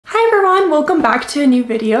welcome back to a new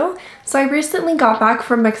video. So I recently got back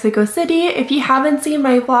from Mexico City. If you haven't seen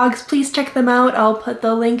my vlogs, please check them out. I'll put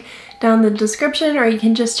the link down in the description, or you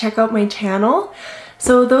can just check out my channel.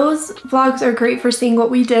 So those vlogs are great for seeing what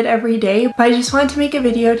we did every day, but I just wanted to make a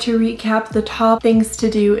video to recap the top things to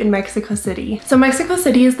do in Mexico City. So Mexico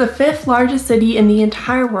City is the 5th largest city in the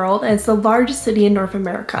entire world, and it's the largest city in North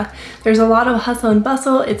America. There's a lot of hustle and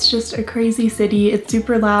bustle. It's just a crazy city. It's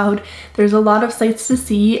super loud. There's a lot of sights to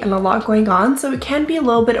see and a lot going on, so it can be a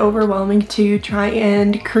little bit overwhelming to try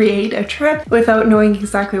and create a trip without knowing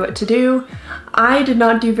exactly what to do. I did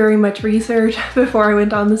not do very much research before I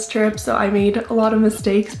went on this trip, so I made a lot of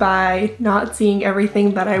mistakes by not seeing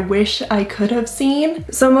everything that I wish I could have seen.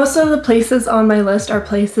 So most of the places on my list are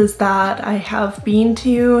places that I have been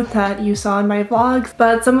to that you saw in my vlogs,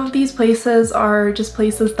 but some of these places are just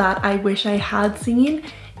places that I wish I had seen,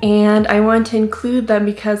 and I want to include them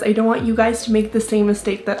because I don't want you guys to make the same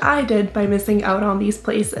mistake that I did by missing out on these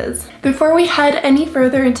places. Before we head any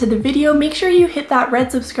further into the video, make sure you hit that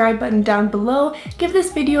red subscribe button down below, give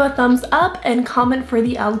this video a thumbs up, and comment for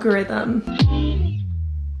the algorithm.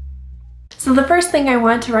 So the first thing I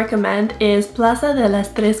want to recommend is Plaza de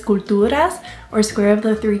las Tres Culturas, or Square of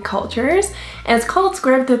the Three Cultures. And it's called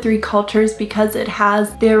Square of the Three Cultures because it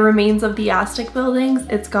has the remains of the Aztec buildings,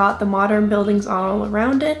 it's got the modern buildings all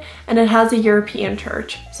around it, and it has a European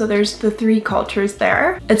church. So there's the three cultures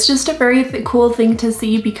there. It's just a very cool thing to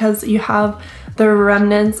see because you have the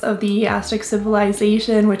remnants of the Aztec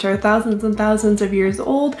civilization, which are thousands and thousands of years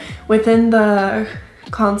old, within the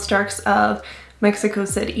constructs of Mexico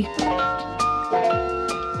City.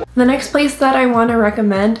 The next place that I want to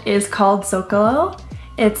recommend is called Zocalo.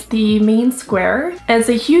 It's the main square. And it's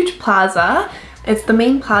a huge plaza. It's the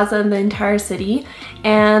main plaza in the entire city,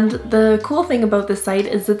 and the cool thing about this site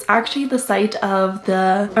is it's actually the site of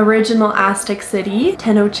the original Aztec city,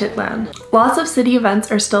 Tenochtitlan. Lots of city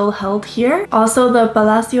events are still held here. Also, the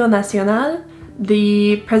Palacio Nacional,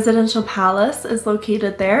 the presidential palace, is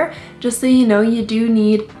located there. Just so you know, you do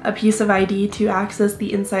need a piece of ID to access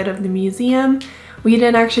the inside of the museum. We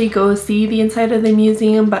didn't actually go see the inside of the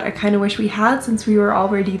museum, but I kind of wish we had since we were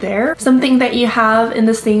already there. Something that you have in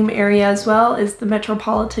the same area as well is the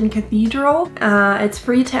Metropolitan Cathedral. It's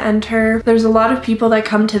free to enter. There's a lot of people that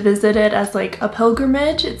come to visit it as like a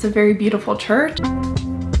pilgrimage. It's a very beautiful church.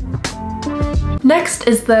 Next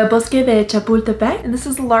is the Bosque de Chapultepec, and this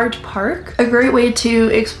is a large park. A great way to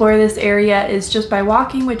explore this area is just by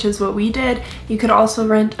walking, which is what we did. You could also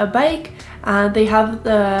rent a bike. They have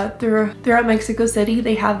throughout Mexico City,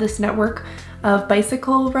 they have this network of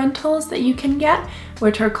bicycle rentals that you can get,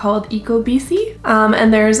 which are called EcoBici,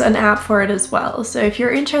 and there's an app for it as well. So if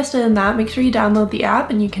you're interested in that, make sure you download the app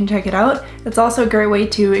and you can check it out. It's also a great way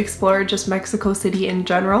to explore just Mexico City in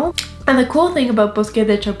general. And the cool thing about Bosque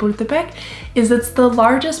de Chapultepec is it's the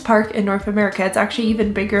largest park in North America. It's actually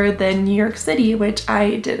even bigger than New York City, which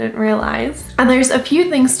I didn't realize. And there's a few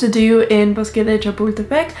things to do in Bosque de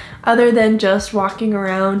Chapultepec other than just walking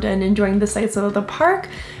around and enjoying the sights of the park.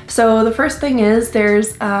 So the first thing is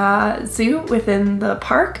there's a zoo within the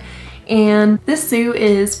park, and this zoo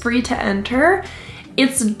is free to enter.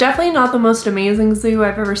 It's definitely not the most amazing zoo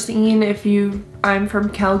I've ever seen. I'm from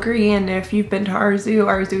Calgary, and if you've been to our zoo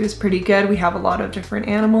is pretty good. We have a lot of different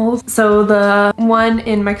animals. So the one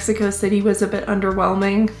in Mexico City was a bit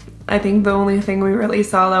underwhelming. I think the only thing we really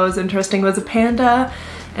saw that was interesting was a panda,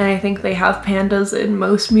 and I think they have pandas in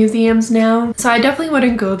most museums now. So I definitely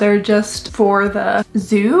wouldn't go there just for the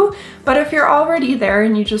zoo, but if you're already there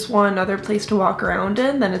and you just want another place to walk around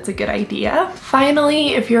in, then it's a good idea.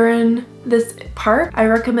 Finally, if you're in this park, I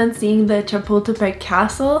recommend seeing the Chapultepec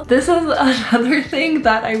Castle. This is another thing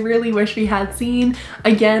that I really wish we had seen.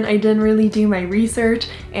 Again, I didn't really do my research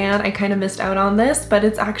and I kind of missed out on this, but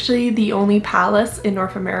it's actually the only palace in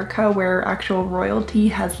North America where actual royalty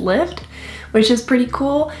has lived, which is pretty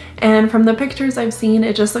cool. And from the pictures I've seen,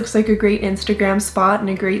 it just looks like a great Instagram spot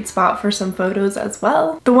and a great spot for some photos as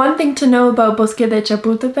well. The one thing to know about Bosque de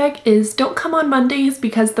Chapultepec is don't come on Mondays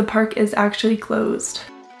because the park is actually closed.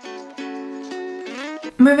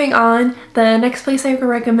 Moving on, the next place I would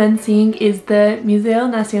recommend seeing is the Museo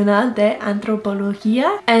Nacional de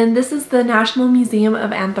Antropología, and this is the National Museum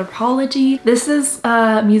of Anthropology. This is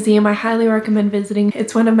a museum I highly recommend visiting.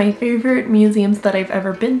 It's one of my favorite museums that I've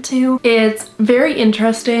ever been to. It's very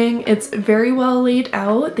interesting. It's very well laid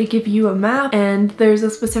out. They give you a map, and there's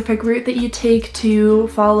a specific route that you take to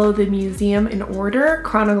follow the museum in order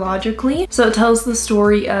chronologically. So it tells the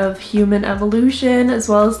story of human evolution as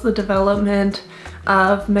well as the development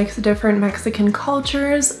of different Mexican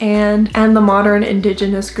cultures and the modern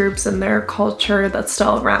indigenous groups and their culture that's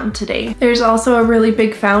still around today. There's also a really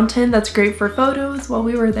big fountain that's great for photos. While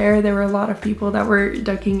we were there were a lot of people that were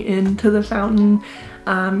ducking into the fountain.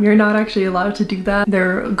 You're not actually allowed to do that.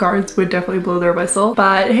 Their guards would definitely blow their whistle.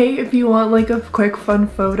 But hey, if you want like a quick fun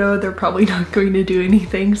photo, they're probably not going to do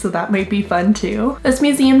anything, so that might be fun too. This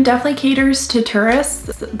museum definitely caters to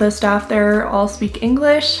tourists. The staff there all speak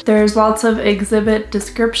English. There's lots of exhibit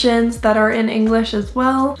descriptions that are in English as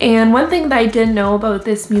well. And one thing that I didn't know about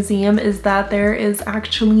this museum is that there is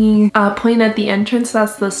actually a point at the entrance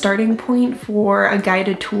that's the starting point for a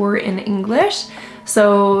guided tour in English.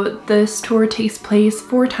 So this tour takes place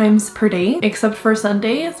 4 times per day, except for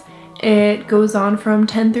Sundays. It goes on from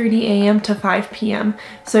 10:30 a.m. to 5 p.m.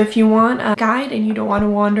 So if you want a guide and you don't want to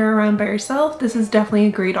wander around by yourself, this is definitely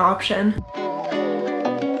a great option.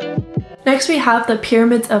 Next we have the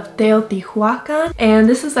Pyramids of Teotihuacan, and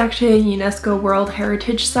this is actually a UNESCO World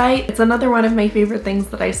Heritage Site. It's another one of my favorite things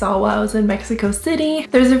that I saw while I was in Mexico City.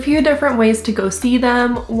 There's a few different ways to go see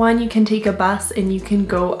them. One, you can take a bus and you can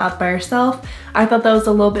go up by yourself. I thought that was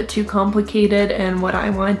a little bit too complicated, and what I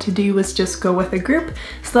wanted to do was just go with a group.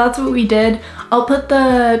 So that's what we did. I'll put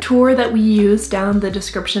the tour that we used down the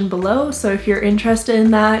description below, so if you're interested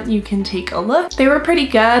in that, you can take a look. They were pretty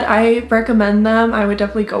good. I recommend them. I would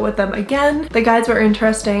definitely go with them again. The guides were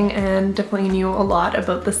interesting and definitely knew a lot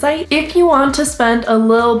about the site. If you want to spend a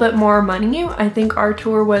little bit more money, I think our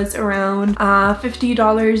tour was around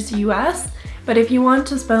 $50 US, but if you want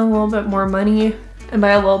to spend a little bit more money, and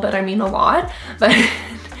by a little bit I mean a lot, but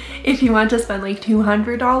if you want to spend like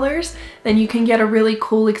 $200, then you can get a really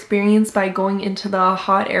cool experience by going into the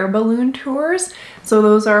hot air balloon tours. So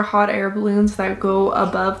those are hot air balloons that go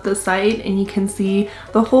above the site and you can see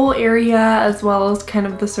the whole area as well as kind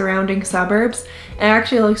of the surrounding suburbs. It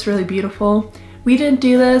actually looks really beautiful. We didn't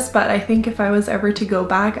do this, but I think if I was ever to go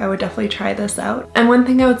back, I would definitely try this out. And one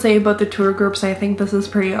thing I would say about the tour groups, I think this is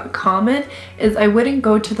pretty common, is I wouldn't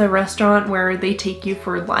go to the restaurant where they take you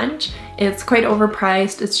for lunch. It's quite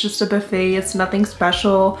overpriced. It's just a buffet. It's nothing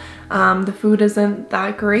special. The food isn't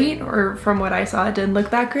that great, or from what I saw, it didn't look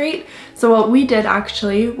that great. So what we did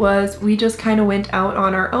actually was we just kind of went out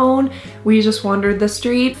on our own. We just wandered the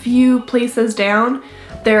street. A few places down,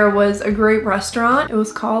 there was a great restaurant. It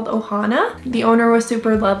was called Ohana. The owner was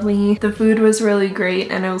super lovely. The food was really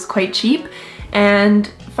great and it was quite cheap. And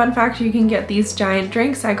fun fact, you can get these giant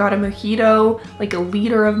drinks. I got a mojito, like a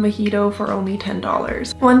liter of mojito, for only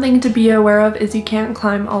 $10. One thing to be aware of is you can't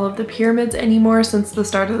climb all of the pyramids anymore since the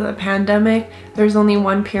start of the pandemic. There's only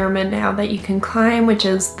one pyramid now that you can climb, which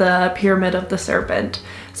is the Pyramid of the Serpent.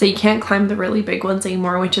 So you can't climb the really big ones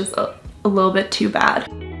anymore, which is a little bit too bad.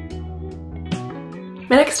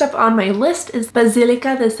 Next up on my list is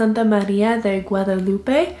Basilica de Santa Maria de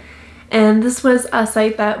Guadalupe, and this was a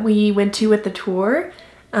site that we went to with the tour.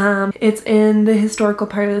 It's in the historical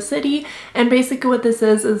part of the city, and basically what this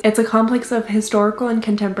is it's a complex of historical and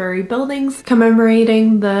contemporary buildings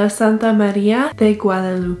commemorating the Santa Maria de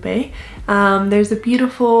Guadalupe. There's a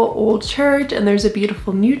beautiful old church and there's a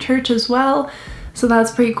beautiful new church as well, so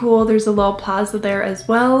that's pretty cool. There's a little plaza there as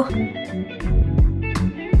well.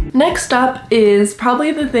 Next up is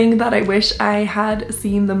probably the thing that I wish I had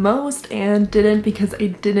seen the most and didn't because I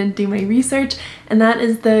didn't do my research, and that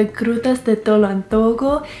is the Grutas de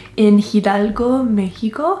Tolantogo in Hidalgo,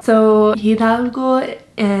 Mexico. So Hidalgo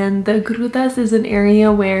and the Grutas is an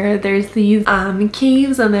area where there's these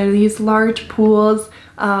caves and there are these large pools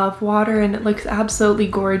of water, and it looks absolutely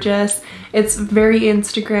gorgeous. It's a very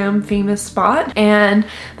Instagram famous spot, and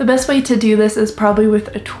the best way to do this is probably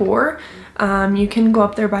with a tour. You can go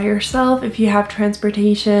up there by yourself if you have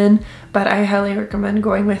transportation, but I highly recommend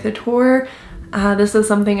going with a tour. This is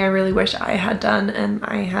something I really wish I had done and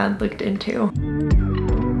I had looked into.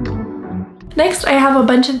 Next, I have a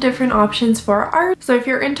bunch of different options for art. So if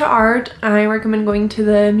you're into art, I recommend going to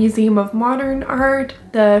the Museum of Modern Art,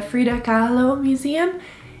 the Frida Kahlo Museum,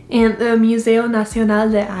 and the Museo Nacional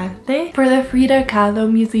de Arte. For the Frida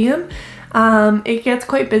Kahlo Museum, it gets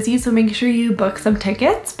quite busy, so make sure you book some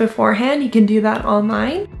tickets beforehand. You can do that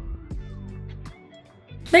online.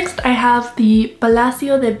 Next, I have the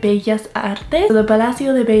Palacio de Bellas Artes. So the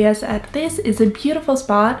Palacio de Bellas Artes is a beautiful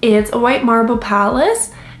spot. It's a white marble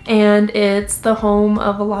palace, and it's the home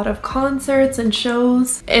of a lot of concerts and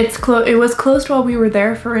shows. It was closed while we were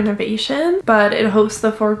there for renovation, but it hosts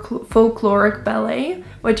the folkloric ballet,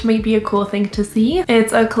 which might be a cool thing to see.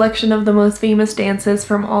 It's a collection of the most famous dances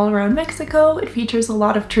from all around Mexico. It features a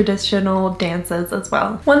lot of traditional dances as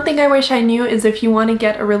well. One thing I wish I knew is if you want to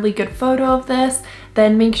get a really good photo of this,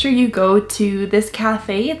 then make sure you go to this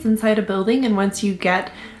cafe. It's inside a building, and once you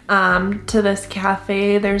get to this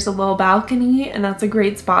cafe, there's a little balcony, and that's a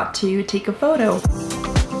great spot to take a photo.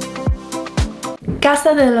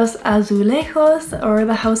 Casa de los Azulejos, or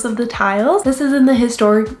the House of the Tiles. This is in the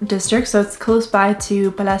historic district, so it's close by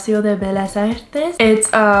to Palacio de Bellas Artes. It's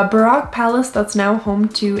a Baroque palace that's now home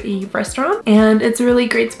to a restaurant, and it's a really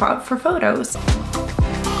great spot for photos.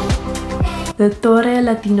 The Torre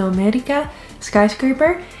Latinoamerica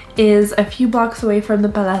skyscraper is a few blocks away from the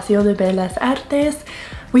Palacio de Bellas Artes.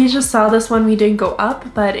 We just saw this one, we didn't go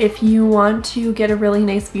up, but if you want to get a really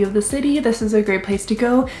nice view of the city, this is a great place to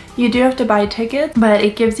go. You do have to buy tickets, but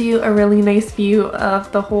it gives you a really nice view of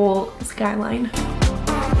the whole skyline.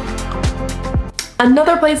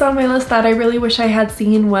 Another place on my list that I really wish I had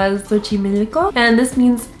seen was Xochimilco, and this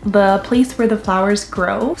means the place where the flowers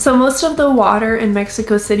grow. So most of the water in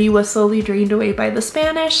Mexico City was slowly drained away by the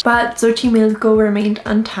Spanish, but Xochimilco remained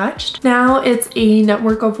untouched. Now it's a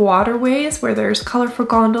network of waterways where there's colorful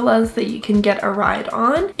gondolas that you can get a ride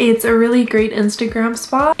on. It's a really great Instagram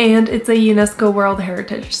spot, and it's a UNESCO World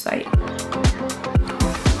Heritage Site.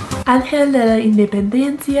 Ángel de la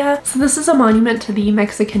Independencia. So this is a monument to the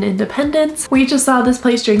Mexican independence. We just saw this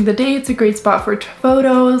place during the day. It's a great spot for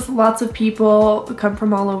photos. Lots of people come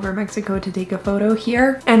from all over Mexico to take a photo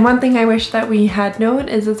here. And one thing I wish that we had known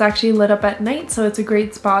is it's actually lit up at night, so it's a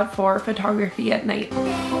great spot for photography at night.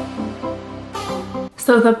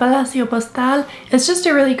 So the Palacio Postal is just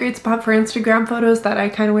a really great spot for Instagram photos that I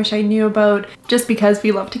kind of wish I knew about, just because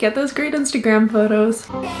we love to get those great Instagram photos.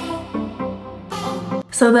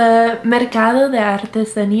 So the Mercado de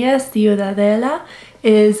Artesanías Ciudadela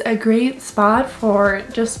is a great spot for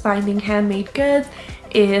just finding handmade goods.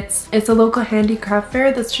 It's a local handicraft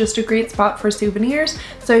fair that's just a great spot for souvenirs.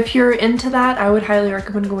 So if you're into that, I would highly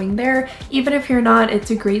recommend going there. Even if you're not,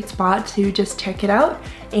 it's a great spot to just check it out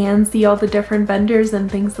and see all the different vendors and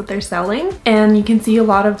things that they're selling. And you can see a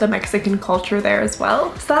lot of the Mexican culture there as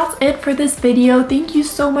well. So that's it for this video. Thank you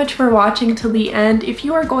so much for watching till the end. If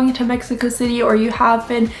you are going to Mexico City or you have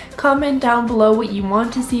been, comment down below what you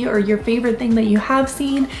want to see or your favorite thing that you have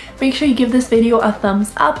seen. Make sure you give this video a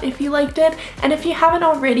thumbs up if you liked it. And if you haven't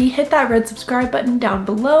already, hit that red subscribe button down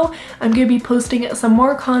below. I'm going to be posting some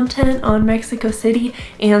more content on Mexico City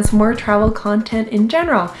and some more travel content in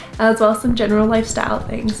general, as well as some general lifestyle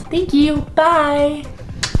things. Thank you. Bye.